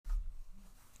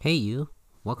Hey you,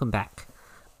 welcome back.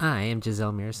 I am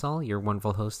Giselle Mirasol, your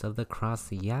wonderful host of the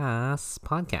Crossdress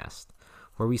podcast,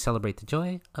 where we celebrate the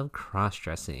joy of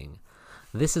cross-dressing.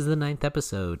 This is the 9th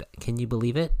episode. Can you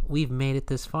believe it? We've made it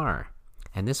this far.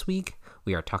 And this week,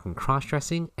 we are talking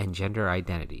cross-dressing and gender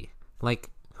identity. Like,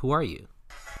 who are you?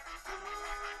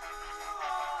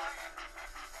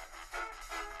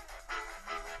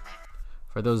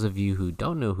 For those of you who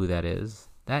don't know who that is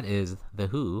The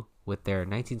Who with their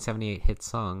 1978 hit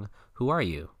song, Who Are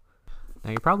You?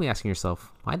 Now you're probably asking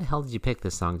yourself, why the hell did you pick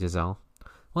this song, Giselle?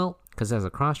 Well, because as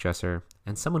a crossdresser,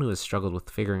 and someone who has struggled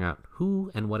with figuring out who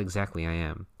and what exactly I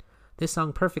am, this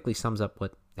song perfectly sums up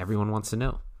what everyone wants to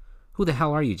know. Who the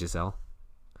hell are you, Giselle?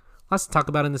 Lots to talk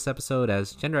about in this episode,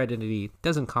 as gender identity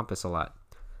does encompass a lot.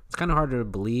 It's kind of hard to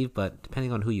believe, but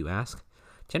depending on who you ask,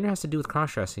 gender has to do with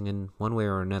crossdressing in one way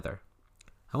or another.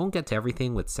 I won't get to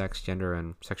everything with sex, gender,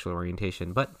 and sexual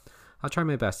orientation, but I'll try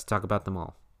my best to talk about them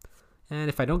all. And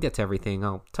if I don't get to everything,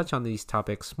 I'll touch on these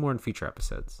topics more in future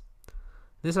episodes. In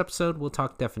this episode, we'll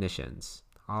talk definitions.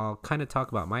 I'll kind of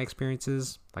talk about my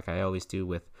experiences, like I always do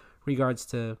with regards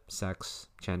to sex,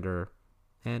 gender,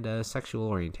 and sexual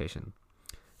orientation.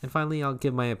 And finally, I'll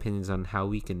give my opinions on how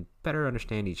we can better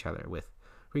understand each other with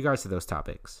regards to those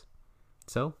topics.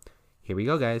 So, here we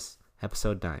go, guys.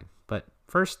 Episode 9. But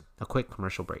first, a quick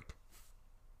commercial break.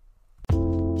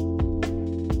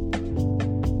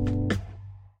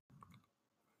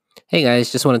 Hey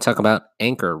guys, just want to talk about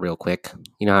Anchor real quick.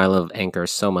 You know how I love Anchor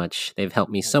so much. They've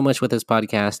helped me so much with this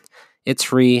podcast. It's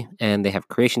free, and they have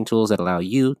creation tools that allow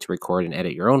you to record and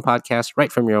edit your own podcast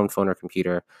right from your own phone or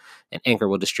computer. And Anchor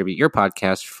will distribute your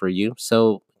podcast for you,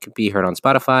 so it can be heard on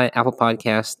Spotify, Apple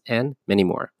Podcasts, and many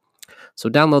more. So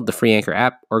download the free Anchor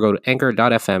app or go to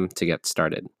anchor.fm to get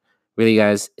started. Really,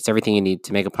 guys, it's everything you need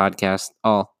to make a podcast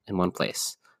all in one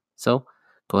place. So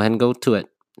go ahead and go to it.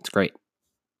 It's great.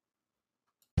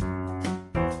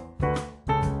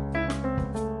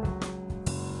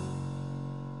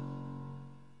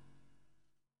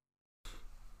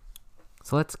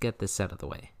 So let's get this out of the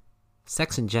way.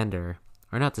 Sex and gender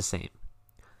are not the same.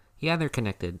 Yeah, they're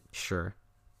connected, sure,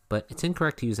 but it's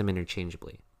incorrect to use them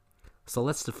interchangeably. So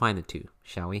let's define the two,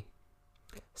 shall we?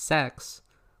 Sex.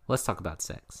 Let's talk about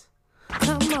sex.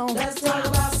 Come on. Let's talk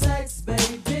about sex,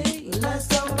 baby. Let's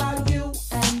talk about you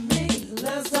and me.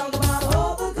 Let's talk about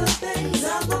all the good things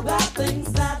and the bad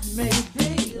things that may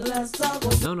be. Let's talk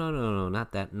about... No,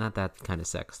 not that kind of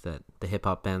sex that the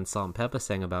hip-hop band Salt-N-Pepa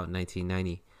sang about in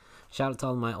 1990. Shout out to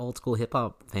all my old school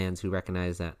hip-hop fans who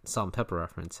recognize that Salt-N-Pepa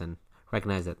reference and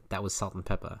recognize that was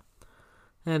Salt-N-Pepa.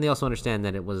 And they also understand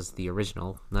that it was the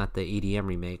original, not the EDM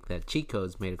remake that Cheat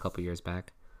Codes made a couple years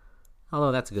back.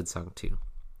 Although that's a good song too.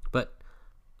 But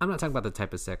I'm not talking about the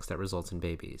type of sex that results in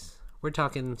babies. We're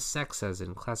talking sex as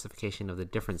in classification of the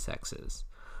different sexes.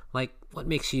 Like what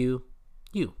makes you,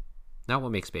 you, not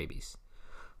what makes babies.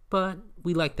 But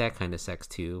we like that kind of sex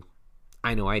too.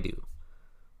 I know I do.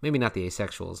 Maybe not the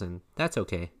asexuals, and that's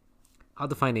okay. I'll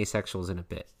define asexuals in a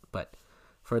bit, but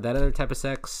for that other type of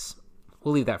sex,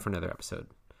 we'll leave that for another episode.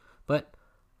 But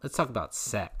let's talk about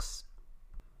sex.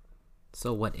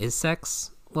 So what is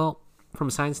sex? Well, from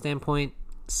a science standpoint,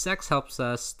 sex helps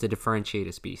us to differentiate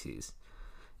a species.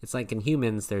 It's like in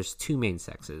humans, there's two main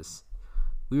sexes.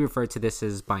 We refer to this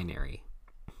as binary.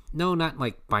 No, not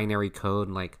like binary code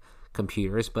like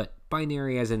computers, but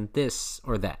binary as in this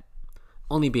or that.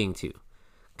 Only being two.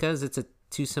 Because it's a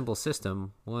too simple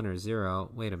system, 1 or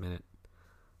 0. Wait a minute.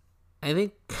 I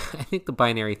think the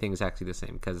binary thing is actually the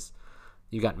same because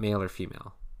you got male or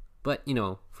female. But,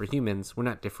 for humans, we're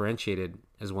not differentiated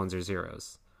as 1s or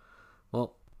 0s.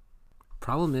 Well,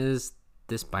 problem is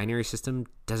this binary system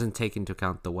doesn't take into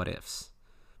account the what ifs.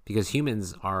 Because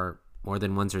humans are more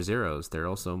than 1s or 0s. They're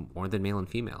also more than male and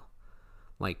female.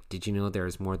 Like, did you know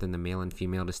there's more than the male and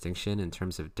female distinction in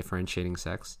terms of differentiating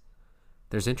sex?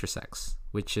 There's intersex,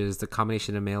 which is the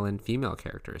combination of male and female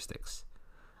characteristics.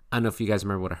 I don't know if you guys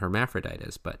remember what a hermaphrodite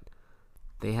is, but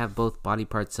they have both body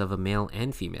parts of a male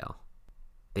and female.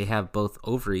 They have both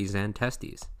ovaries and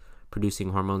testes,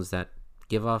 producing hormones that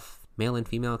give off male and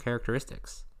female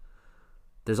characteristics.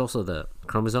 There's also the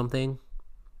chromosome thing.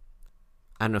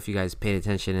 I don't know if you guys paid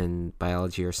attention in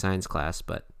biology or science class,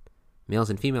 but males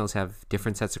and females have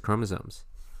different sets of chromosomes.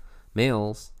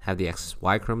 Males have the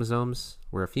XY chromosomes,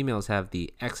 where females have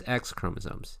the XX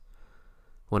chromosomes.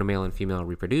 When a male and female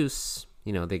reproduce,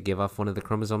 they give off one of the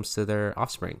chromosomes to their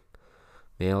offspring.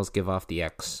 Males give off the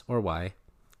X or Y,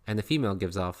 and the female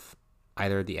gives off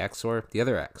either the X or the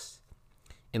other X.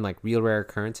 In like real rare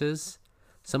occurrences,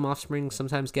 some offspring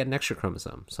sometimes get an extra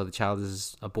chromosome, so the child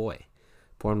is a boy,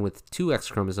 born with 2 X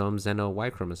chromosomes and a Y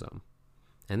chromosome.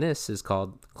 And this is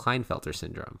called Klinefelter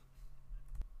syndrome.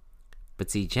 But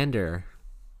see, gender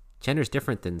is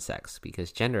different than sex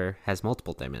because gender has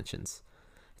multiple dimensions.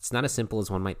 It's not as simple as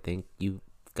one might think. You've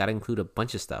got to include a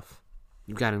bunch of stuff.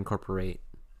 You've got to incorporate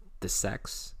the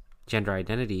sex, gender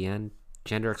identity, and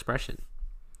gender expression.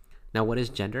 Now, what is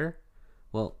gender?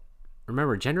 Well,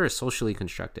 remember, gender is socially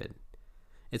constructed.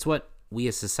 It's what we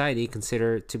as society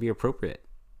consider to be appropriate.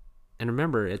 And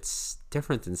remember, it's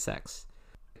different than sex.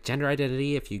 Gender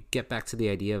identity, if you get back to the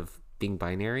idea of being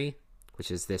binary, which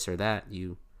is this or that,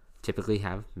 you typically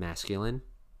have masculine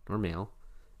or male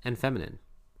and feminine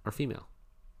or female.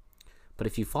 But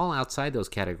if you fall outside those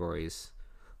categories,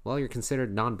 well, you're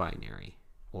considered non-binary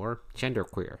or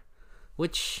genderqueer,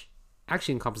 which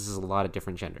actually encompasses a lot of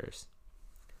different genders.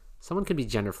 Someone can be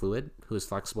gender fluid, who is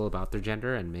flexible about their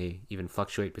gender and may even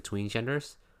fluctuate between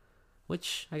genders,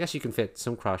 which I guess you can fit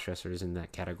some crossdressers in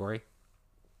that category.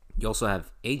 You also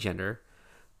have agender,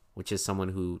 which is someone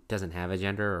who doesn't have a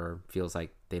gender or feels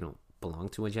like they don't belong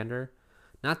to a gender,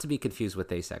 not to be confused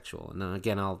with asexual. And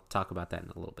again, I'll talk about that in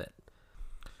a little bit.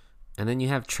 And then you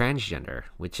have transgender,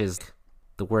 which is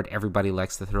the word everybody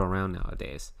likes to throw around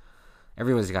nowadays.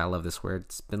 Everyone's got to love this word.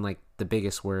 It's been like the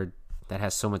biggest word that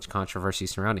has so much controversy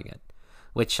surrounding it,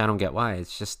 which I don't get why.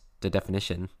 It's just the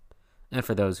definition. And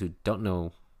for those who don't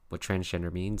know what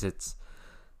transgender means, it's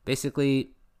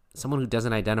basically someone who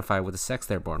doesn't identify with the sex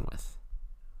they're born with.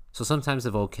 So sometimes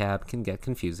the vocab can get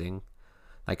confusing.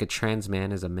 Like a trans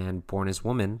man is a man born as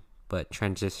woman, but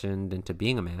transitioned into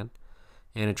being a man.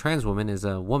 And a trans woman is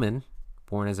a woman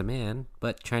born as a man,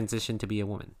 but transitioned to be a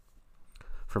woman.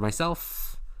 For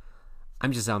myself,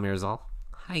 I'm Giselle.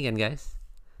 Hi again, guys.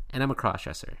 And I'm a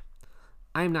crossdresser.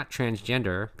 I am not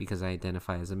transgender because I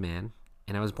identify as a man,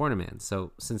 and I was born a man.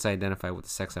 So since I identify with the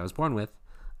sex I was born with,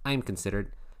 I am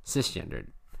considered cisgendered.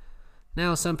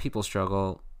 Now, some people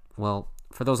struggle, well,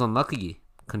 for those unlucky,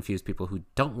 confused people who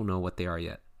don't know what they are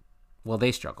yet, well,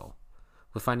 they struggle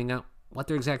with finding out what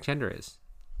their exact gender is,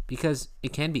 because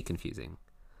it can be confusing.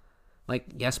 Like,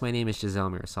 yes, my name is Giselle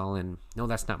Mirasol, and no,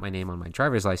 that's not my name on my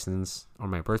driver's license or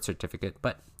my birth certificate,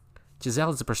 but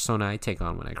Giselle is the persona I take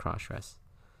on when I crossdress.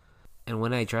 And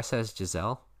when I dress as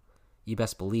Giselle, you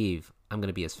best believe I'm going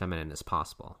to be as feminine as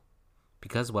possible.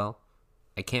 Because, well,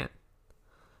 I can.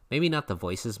 Maybe not the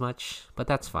voice as much, but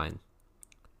that's fine.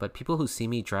 But people who see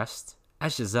me dressed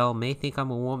as Giselle may think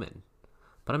I'm a woman,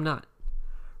 but I'm not.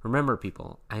 Remember,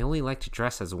 people, I only like to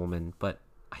dress as a woman, but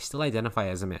I still identify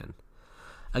as a man.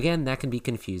 Again, that can be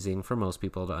confusing for most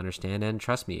people to understand, and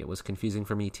trust me, it was confusing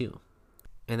for me too.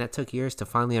 And that took years to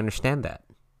finally understand that.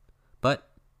 But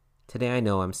today I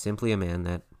know I'm simply a man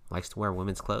that likes to wear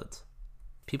women's clothes.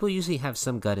 People usually have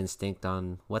some gut instinct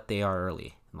on what they are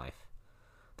early in life.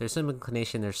 There's some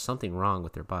inclination there's something wrong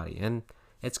with their body, and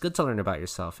it's good to learn about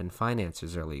yourself and find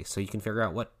answers early so you can figure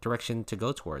out what direction to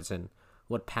go towards and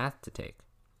what path to take.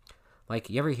 Like,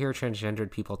 you ever hear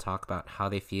transgendered people talk about how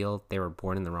they feel they were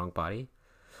born in the wrong body?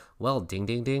 Well, ding,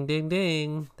 ding, ding, ding,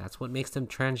 ding. That's what makes them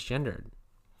transgendered.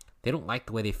 They don't like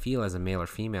the way they feel as a male or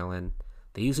female, and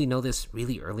they usually know this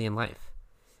really early in life.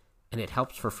 And it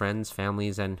helps for friends,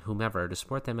 families, and whomever to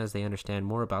support them as they understand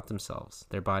more about themselves,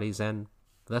 their bodies, and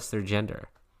thus their gender.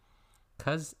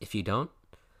 Because if you don't,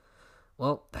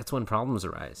 well, that's when problems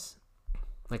arise.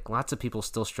 Like, lots of people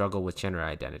still struggle with gender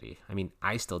identity. I mean,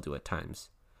 I still do at times.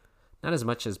 Not as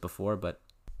much as before, but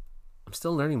I'm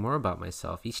still learning more about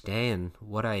myself each day and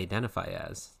what I identify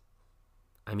as.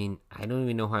 I mean, I don't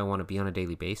even know who I want to be on a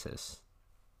daily basis.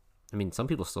 I mean, some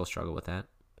people still struggle with that.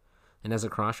 And as a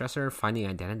crossdresser, finding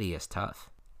identity is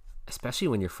tough, especially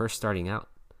when you're first starting out.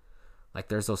 Like,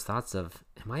 there's those thoughts of,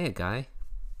 am I a guy?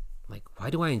 Like, why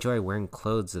do I enjoy wearing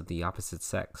clothes of the opposite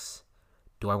sex?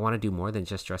 Do I want to do more than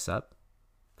just dress up?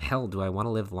 Hell, do I want to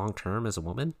live long term as a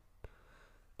woman?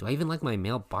 Do I even like my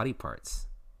male body parts?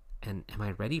 And am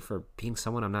I ready for being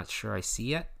someone I'm not sure I see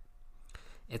yet?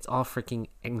 It's all freaking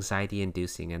anxiety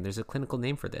inducing, and there's a clinical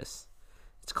name for this.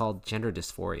 It's called gender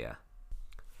dysphoria.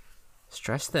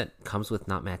 Stress that comes with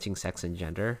not matching sex and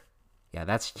gender, yeah,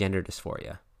 that's gender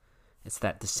dysphoria. It's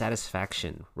that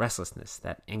dissatisfaction, restlessness,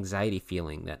 that anxiety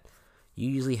feeling that you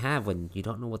usually have when you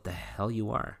don't know what the hell you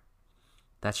are.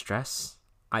 That stress,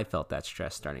 I felt that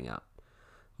stress starting out.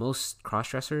 Most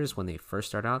crossdressers, when they first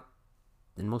start out,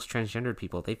 and most transgendered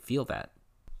people, they feel that.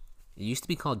 It used to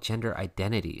be called gender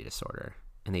identity disorder,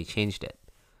 and they changed it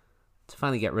to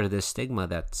finally get rid of this stigma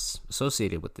that's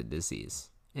associated with the disease,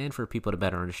 and for people to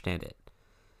better understand it.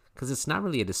 Because it's not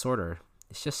really a disorder,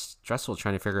 it's just stressful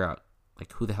trying to figure out,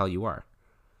 like, who the hell you are.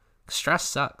 Stress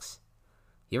sucks.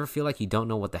 You ever feel like you don't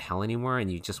know what the hell anymore and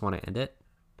you just want to end it?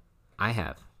 I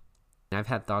have. I've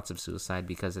had thoughts of suicide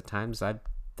because at times I've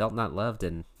felt not loved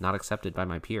and not accepted by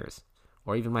my peers,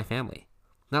 or even my family.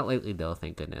 Not lately though,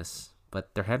 thank goodness,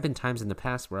 but there have been times in the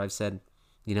past where I've said,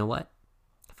 you know what?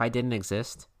 If I didn't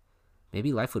exist,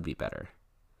 maybe life would be better.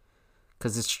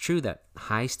 Because it's true that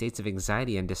high states of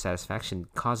anxiety and dissatisfaction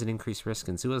cause an increased risk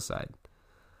in suicide.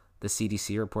 The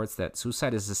CDC reports that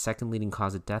suicide is the second leading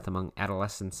cause of death among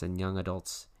adolescents and young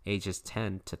adults ages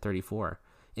 10 to 34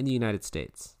 in the United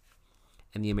States.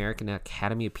 And the American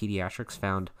Academy of Pediatrics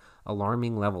found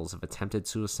alarming levels of attempted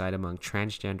suicide among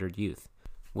transgendered youth,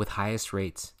 with highest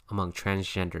rates among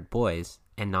transgendered boys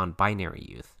and non-binary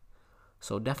youth.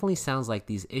 So it definitely sounds like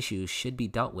these issues should be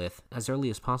dealt with as early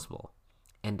as possible.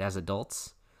 And as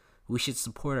adults, we should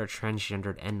support our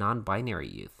transgendered and non-binary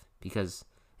youth because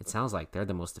it sounds like they're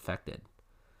the most affected.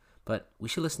 But we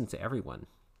should listen to everyone.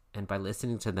 And by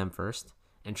listening to them first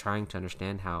and trying to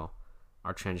understand how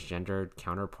our transgendered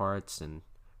counterparts and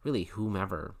really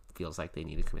whomever feels like they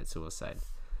need to commit suicide,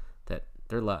 that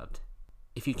they're loved.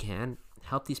 If you can,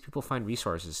 help these people find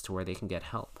resources to where they can get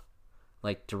help.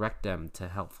 Like direct them to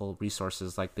helpful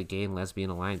resources like the Gay and Lesbian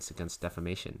Alliance Against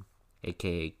Defamation,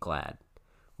 aka GLAAD,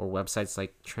 or websites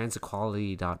like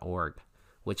transequality.org,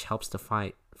 which helps to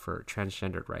fight for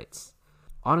transgendered rights.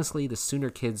 Honestly, the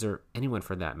sooner kids, or anyone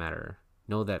for that matter,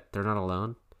 know that they're not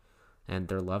alone and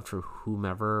they're loved for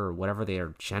whomever or whatever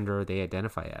their gender they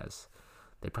identify as,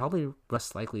 they're probably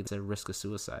less likely to risk a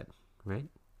suicide, right?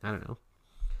 I don't know.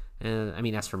 And I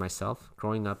mean, as for myself,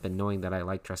 growing up and knowing that I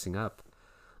like dressing up,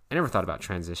 I never thought about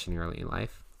transitioning early in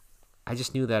life. I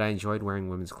just knew that I enjoyed wearing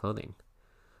women's clothing.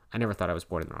 I never thought I was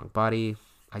born in the wrong body.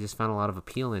 I just found a lot of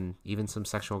appeal and even some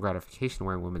sexual gratification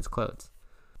wearing women's clothes.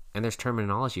 And there's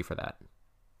terminology for that.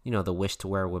 You know, the wish to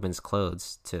wear women's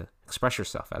clothes to express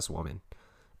yourself as a woman.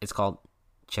 It's called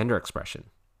gender expression.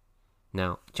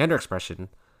 Now, gender expression,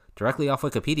 directly off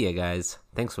Wikipedia, guys.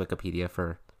 Thanks, Wikipedia,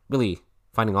 for really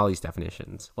finding all these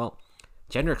definitions. Well,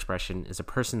 gender expression is a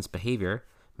person's behavior,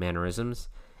 mannerisms,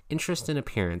 interest, and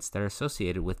appearance that are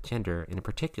associated with gender in a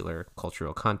particular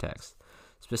cultural context,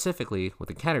 specifically with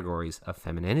the categories of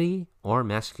femininity or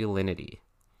masculinity.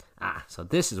 So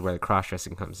this is where the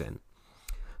cross-dressing comes in.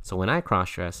 So when I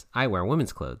cross-dress, I wear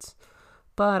women's clothes,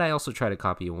 but I also try to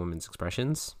copy a woman's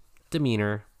expressions,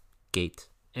 demeanor, gait,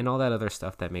 and all that other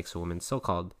stuff that makes a woman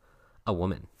so-called a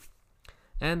woman.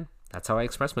 And that's how I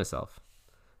express myself.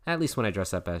 At least when I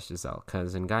dress up as Giselle,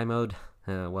 because in guy mode,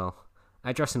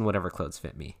 I dress in whatever clothes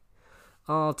fit me.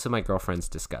 All to my girlfriend's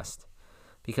disgust.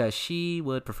 Because she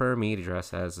would prefer me to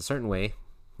dress as a certain way,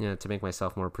 to make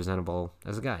myself more presentable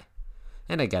as a guy.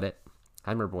 And I get it.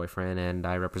 I'm her boyfriend and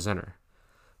I represent her.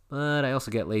 But I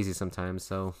also get lazy sometimes,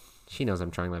 so she knows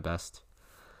I'm trying my best.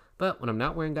 But when I'm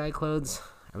not wearing guy clothes,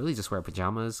 I really just wear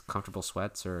pajamas, comfortable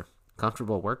sweats, or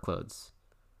comfortable work clothes.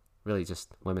 Really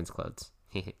just women's clothes.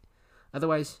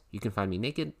 Otherwise, you can find me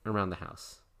naked around the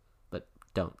house. But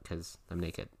don't, because I'm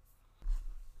naked.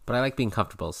 But I like being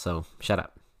comfortable, so shut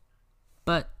up.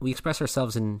 But we express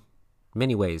ourselves in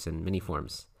many ways and many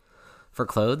forms. For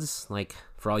clothes, like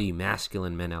for all you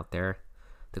masculine men out there,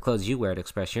 the clothes you wear to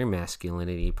express your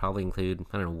masculinity probably include,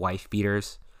 wife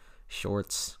beaters,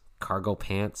 shorts, cargo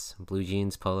pants, blue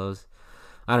jeans, polos.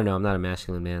 I don't know, I'm not a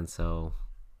masculine man, so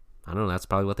I don't know, that's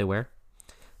probably what they wear.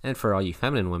 And for all you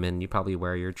feminine women, you probably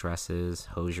wear your dresses,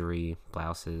 hosiery,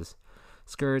 blouses,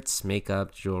 skirts,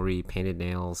 makeup, jewelry, painted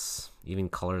nails, even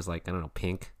colors like,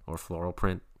 pink or floral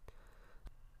print.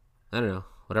 I don't know,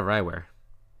 whatever I wear.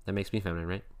 That makes me feminine,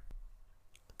 right?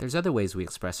 There's other ways we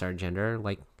express our gender,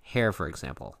 like hair, for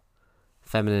example.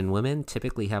 Feminine women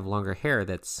typically have longer hair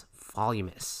that's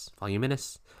voluminous. They've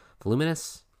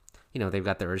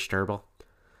got the urge turbo.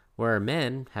 Where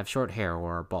men have short hair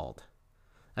or are bald.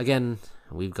 Again,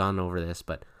 we've gone over this,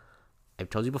 but I've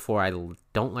told you before I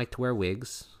don't like to wear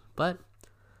wigs, but,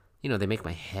 they make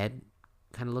my head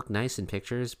kind of look nice in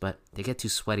pictures, but they get too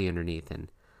sweaty underneath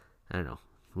and,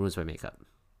 ruins my makeup.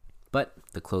 But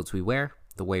the clothes we wear,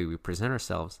 the way we present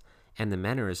ourselves, and the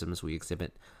mannerisms we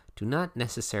exhibit do not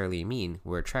necessarily mean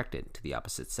we're attracted to the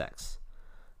opposite sex.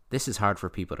 This is hard for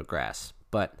people to grasp,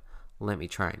 but let me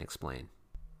try and explain.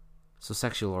 So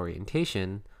sexual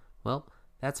orientation, well,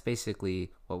 that's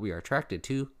basically what we are attracted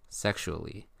to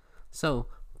sexually. So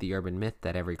the urban myth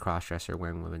that every crossdresser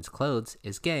wearing women's clothes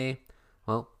is gay,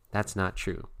 well, that's not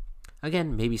true.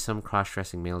 Again, maybe some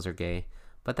cross-dressing males are gay,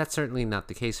 but that's certainly not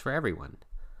the case for everyone.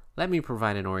 Let me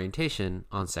provide an orientation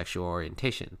on sexual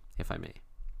orientation, if I may.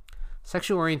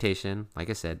 Sexual orientation, like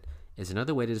I said, is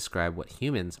another way to describe what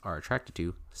humans are attracted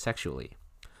to sexually.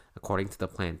 According to the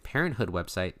Planned Parenthood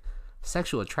website,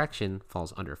 sexual attraction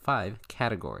falls under 5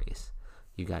 categories.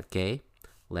 You got gay,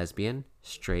 lesbian,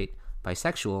 straight,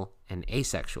 bisexual, and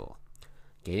asexual.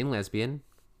 gay and lesbian,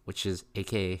 which is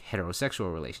aka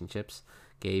heterosexual relationships,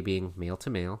 gay being male to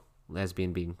male,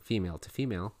 lesbian being female to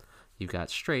female. You've got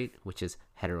straight, which is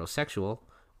heterosexual,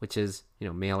 which is,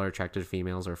 male are attracted to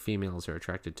females or females are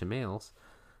attracted to males.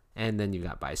 And then you've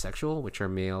got bisexual, which are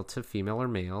male to female or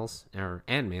males,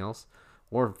 and males,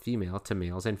 or female to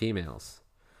males and females.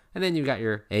 And then you've got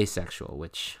your asexual,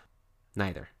 which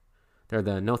neither. They're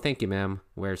the no thank you ma'am,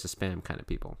 where's the spam kind of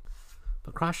people.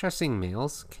 But cross-dressing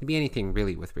males can be anything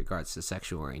really with regards to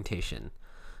sexual orientation.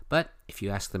 But if you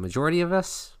ask the majority of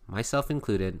us, myself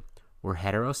included, we're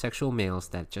heterosexual males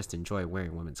that just enjoy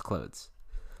wearing women's clothes.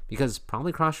 Because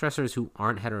probably cross-dressers who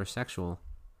aren't heterosexual,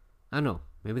 I don't know,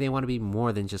 maybe they want to be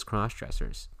more than just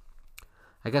cross-dressers.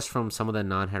 I guess from some of the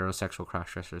non-heterosexual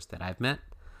cross-dressers that I've met,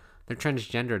 they're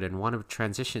transgendered and want to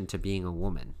transition to being a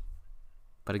woman.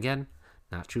 But again,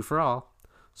 not true for all.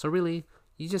 So really,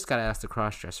 you just gotta ask the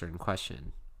cross-dresser in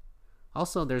question.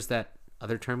 Also, there's that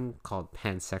other term called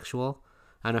pansexual.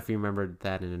 I don't know if you remembered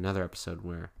that in another episode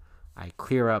where I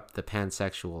clear up the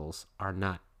pansexuals are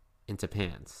not into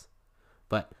pans.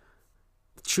 But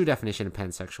the true definition of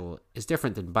pansexual is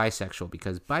different than bisexual,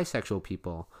 because bisexual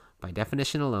people, by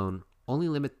definition alone, only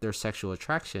limit their sexual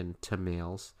attraction to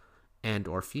males and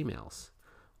or females.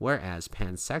 Whereas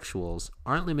pansexuals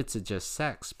aren't limited to just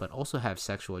sex, but also have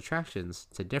sexual attractions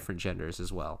to different genders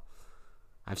as well.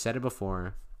 I've said it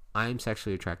before, I'm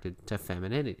sexually attracted to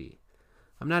femininity.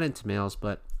 I'm not into males,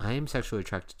 but I am sexually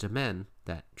attracted to men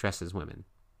that dress as women.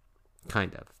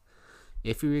 Kind of.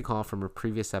 If you recall from a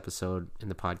previous episode in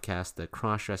the podcast, the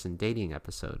cross-dress and dating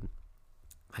episode,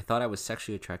 I thought I was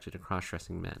sexually attracted to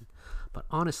cross-dressing men. But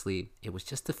honestly, it was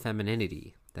just the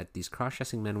femininity that these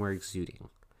cross-dressing men were exuding.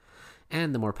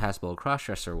 And the more passable a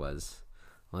cross-dresser was,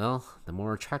 well, the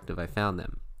more attractive I found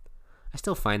them. I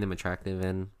still find them attractive,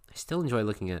 and I still enjoy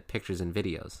looking at pictures and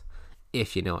videos,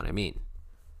 if you know what I mean.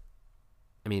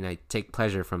 I take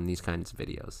pleasure from these kinds of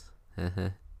videos.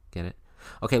 Get it?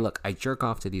 Okay, look, I jerk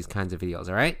off to these kinds of videos,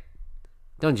 alright?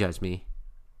 Don't judge me.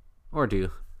 Or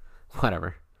do.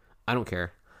 Whatever. I don't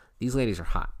care. These ladies are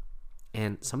hot.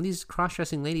 And some of these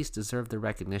cross-dressing ladies deserve the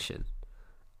recognition.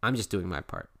 I'm just doing my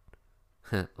part.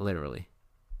 Literally.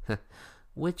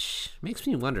 Which makes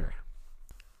me wonder,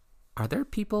 are there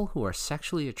people who are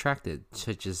sexually attracted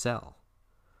to Giselle?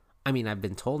 I've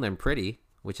been told I'm pretty,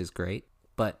 which is great,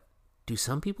 but do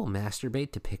some people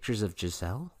masturbate to pictures of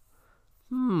Giselle?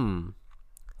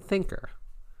 Thinker.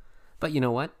 But you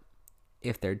know what?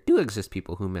 If there do exist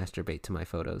people who masturbate to my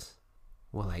photos,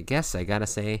 well, I guess I gotta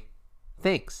say,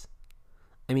 thanks.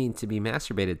 To be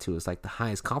masturbated to is like the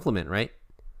highest compliment, right?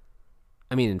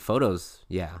 In photos,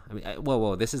 yeah.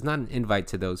 Whoa, this is not an invite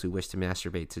to those who wish to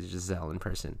masturbate to Giselle in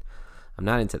person. I'm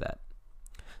not into that.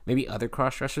 Maybe other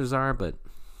cross-dressers are, but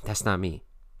that's not me.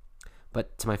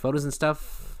 But to my photos and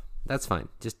stuff, that's fine.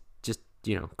 Just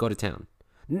go to town.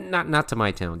 Not to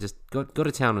my town. Just go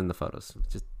to town in the photos.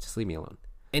 Just leave me alone.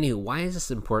 Anywho, why is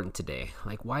this important today?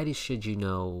 Why should you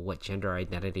know what gender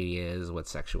identity is, what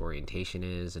sexual orientation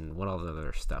is, and what all the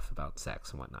other stuff about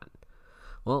sex and whatnot?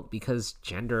 Well, because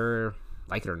gender,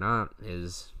 like it or not,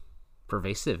 is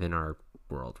pervasive in our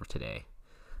world today.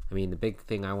 The big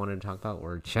thing I wanted to talk about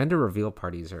were gender reveal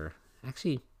parties are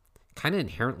actually kind of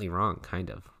inherently wrong, kind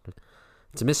of.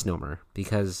 It's a misnomer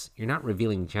because you're not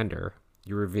revealing gender,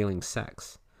 you're revealing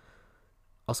sex.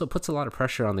 Also puts a lot of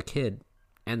pressure on the kid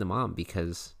and the mom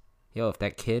because, if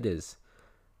that kid is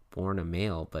born a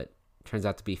male but turns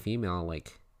out to be female,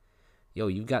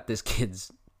 you've got this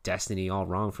kid's destiny all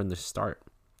wrong from the start.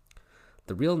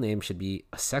 The real name should be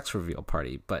a sex reveal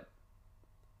party, but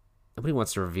nobody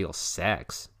wants to reveal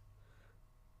sex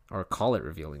or call it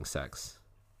revealing sex.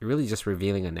 You're really just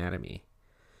revealing anatomy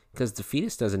because the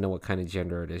fetus doesn't know what kind of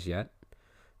gender it is yet.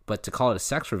 But to call it a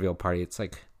sex reveal party, it's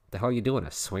like, the hell are you doing?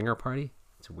 A swinger party?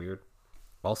 It's weird.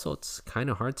 Also, it's kind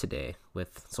of hard today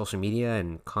with social media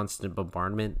and constant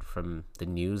bombardment from the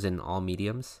news and all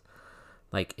mediums.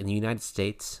 In the United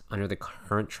States, under the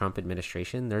current Trump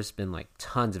administration, there's been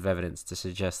tons of evidence to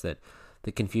suggest that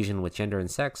the confusion with gender and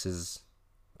sex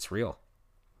it's real.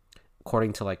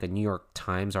 According to a New York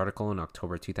Times article in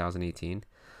October 2018,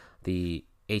 the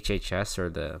HHS, or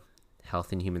the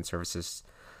Health and Human Services,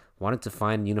 wanted to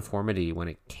find uniformity when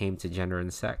it came to gender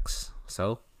and sex.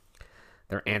 So,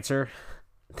 their answer,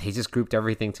 they just grouped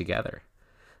everything together.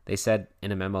 They said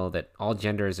in a memo that all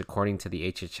genders, according to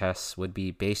the HHS, would be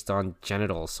based on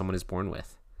genitals someone is born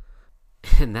with.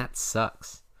 And that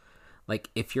sucks.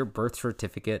 If your birth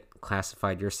certificate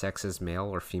classified your sex as male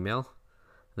or female,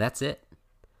 that's it.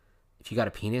 If you got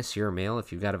a penis, you're a male.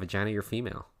 If you got a vagina, you're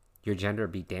female. Your gender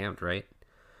be damned, right?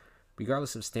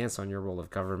 regardless of stance on your role of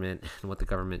government and what the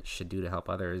government should do to help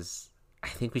others, I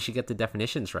think we should get the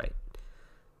definitions right.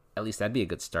 At least that'd be a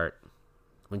good start,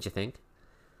 wouldn't you think?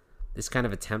 This kind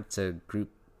of attempt to group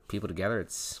people together,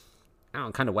 it's, I don't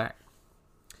know, kind of whack.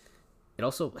 It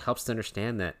also helps to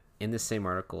understand that in this same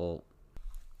article,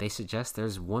 they suggest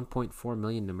there's 1.4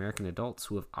 million American adults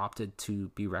who have opted to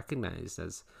be recognized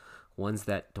as ones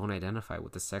that don't identify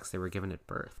with the sex they were given at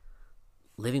birth.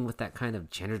 Living with that kind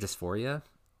of gender dysphoria,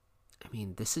 I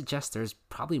mean, this suggests there's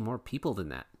probably more people than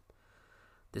that.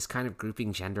 This kind of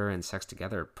grouping gender and sex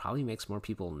together probably makes more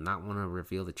people not want to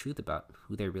reveal the truth about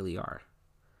who they really are.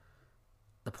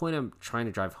 The point I'm trying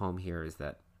to drive home here is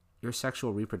that your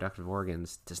sexual reproductive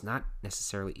organs does not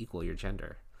necessarily equal your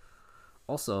gender.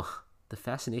 Also, the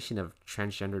fascination of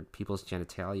transgendered people's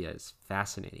genitalia is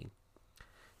fascinating.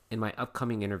 In my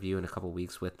upcoming interview in a couple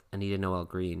weeks with Anita Noel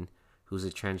Green, who's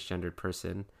a transgendered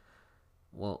person,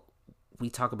 well, we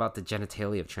talk about the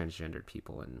genitalia of transgendered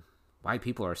people and why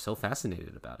people are so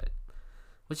fascinated about it,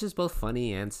 which is both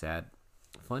funny and sad.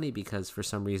 Funny because for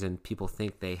some reason people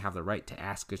think they have the right to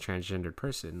ask a transgendered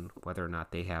person whether or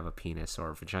not they have a penis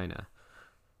or a vagina.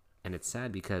 And it's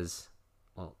sad because,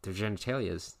 well, their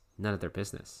genitalia is none of their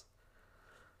business.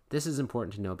 This is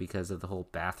important to know because of the whole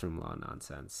bathroom law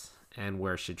nonsense. And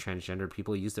where should transgender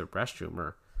people use their restroom,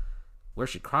 or where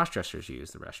should crossdressers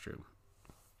use the restroom?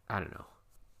 I don't know.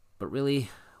 But really,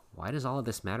 why does all of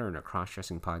this matter in a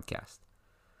cross-dressing podcast?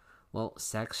 Well,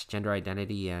 sex, gender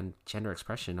identity, and gender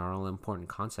expression are all important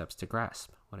concepts to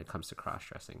grasp when it comes to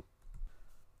cross-dressing.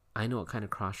 I know what kind of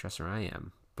cross-dresser I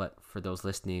am, but for those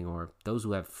listening or those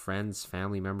who have friends,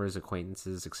 family members,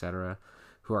 acquaintances, etc.,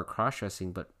 who are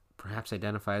cross-dressing but perhaps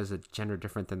identify as a gender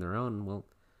different than their own, well,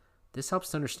 this helps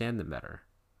to understand them better.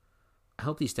 I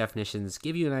hope these definitions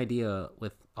give you an idea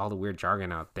with all the weird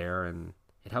jargon out there, and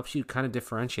it helps you kind of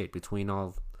differentiate between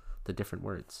all the different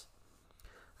words.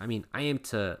 I mean, I aim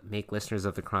to make listeners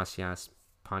of the Cross Yas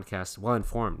podcast well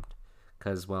informed,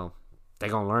 because, well, they're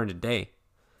going to learn today,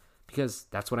 because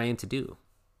that's what I aim to do.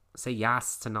 Say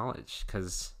yas to knowledge,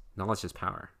 because knowledge is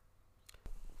power.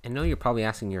 And I know you're probably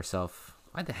asking yourself,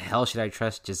 why the hell should I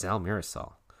trust Giselle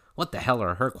Mirasol? What the hell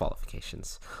are her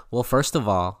qualifications? Well, first of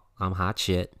all, I'm hot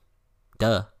shit.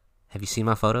 Duh. Have you seen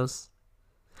my photos?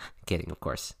 Kidding, of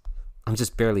course. I'm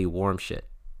just barely warm shit.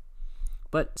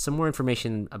 But some more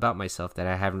information about myself that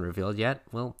I haven't revealed yet,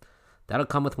 well, that'll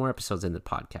come with more episodes in the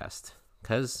podcast.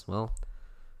 Because, well,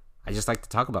 I just like to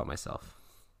talk about myself.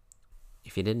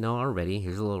 If you didn't know already,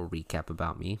 here's a little recap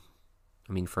about me.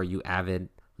 I mean, for you avid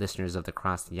listeners of the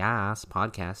Cross Yas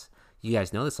podcast, you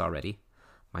guys know this already.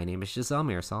 My name is Giselle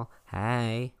Mirasol.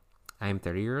 Hi. I am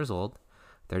 30 years old,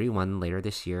 31 later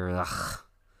this year. Ugh.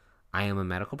 I am a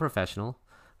medical professional.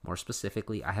 More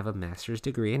specifically, I have a master's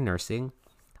degree in nursing.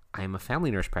 I am a family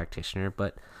nurse practitioner,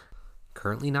 but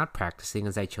currently not practicing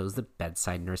as I chose the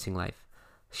bedside nursing life.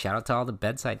 Shout out to all the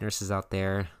bedside nurses out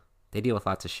there. They deal with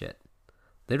lots of shit.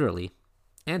 Literally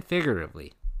and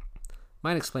figuratively.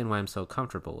 Might explain why I'm so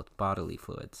comfortable with bodily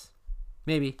fluids.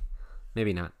 Maybe.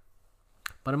 Maybe not.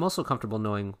 But I'm also comfortable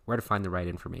knowing where to find the right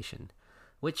information,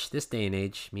 which this day and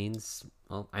age means,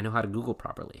 well, I know how to Google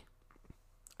properly.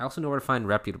 I also know where to find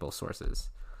reputable sources.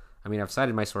 I mean, I've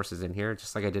cited my sources in here,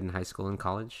 just like I did in high school and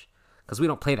college, because we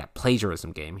don't play that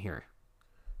plagiarism game here.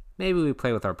 Maybe we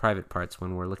play with our private parts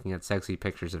when we're looking at sexy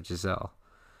pictures of Giselle,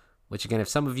 which again, if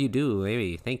some of you do,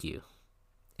 maybe thank you.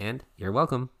 And you're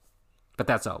welcome. But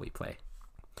that's all we play.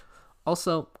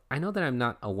 Also, I know that I'm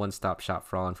not a one-stop shop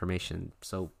for all information,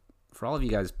 so for all of you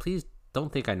guys, please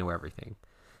don't think I know everything,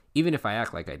 even if I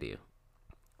act like I do.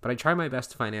 But I try my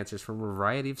best to find answers from a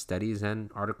variety of studies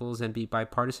and articles and be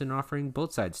bipartisan, offering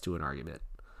both sides to an argument.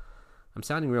 I'm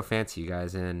sounding real fancy, you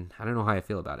guys, and I don't know how I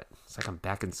feel about it. It's like I'm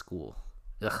back in school.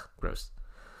 Ugh, gross.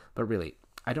 But really,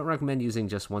 I don't recommend using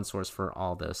just one source for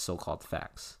all the so-called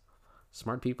facts.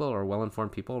 Smart people or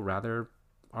well-informed people rather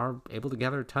are able to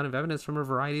gather a ton of evidence from a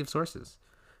variety of sources.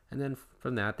 And then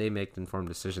from that, they make informed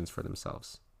decisions for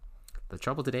themselves. The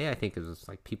trouble today, I think, is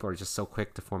like people are just so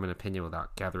quick to form an opinion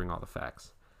without gathering all the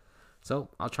facts. So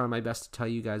I'll try my best to tell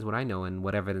you guys what I know and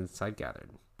what evidence I've gathered.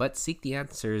 But seek the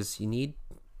answers you need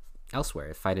elsewhere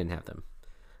if I didn't have them.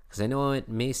 Because I know it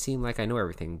may seem like I know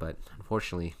everything, but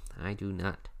unfortunately, I do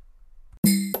not.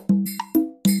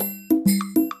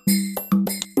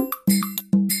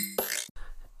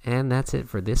 And that's it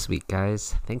for this week,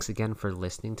 guys. Thanks again for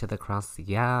listening to the Cross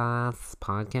Yas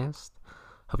podcast.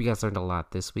 Hope you guys learned a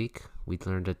lot this week. We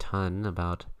learned a ton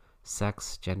about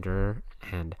sex, gender,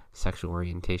 and sexual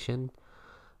orientation.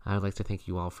 I would like to thank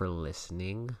you all for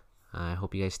listening. I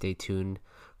hope you guys stay tuned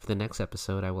for the next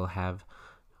episode. I will have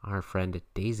our friend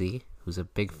Daisy, who's a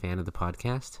big fan of the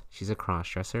podcast. She's a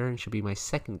crossdresser and she'll be my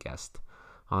second guest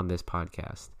on this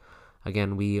podcast.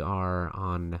 Again, we are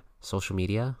on social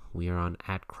media. We are on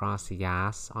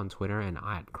 @CrossYas on Twitter and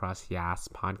 @CrossYas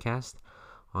Podcast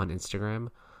on Instagram.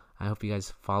 I hope you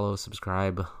guys follow,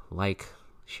 subscribe, like,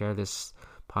 share this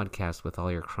podcast with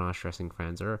all your cross-dressing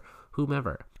friends or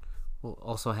whomever. We'll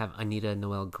also have Anita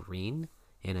Noel Green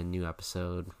in a new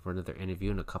episode for another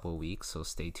interview in a couple of weeks, so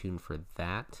stay tuned for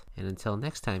that. And until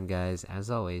next time, guys,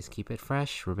 as always, keep it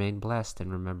fresh, remain blessed,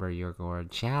 and remember you're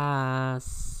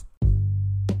gorgeous.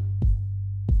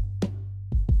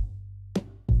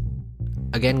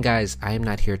 Again, guys, I am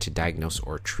not here to diagnose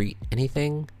or treat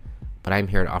anything, but I'm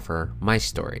here to offer my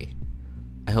story.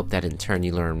 I hope that in turn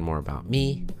you learn more about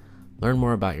me, learn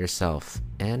more about yourself,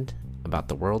 and about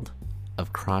the world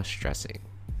of cross-dressing.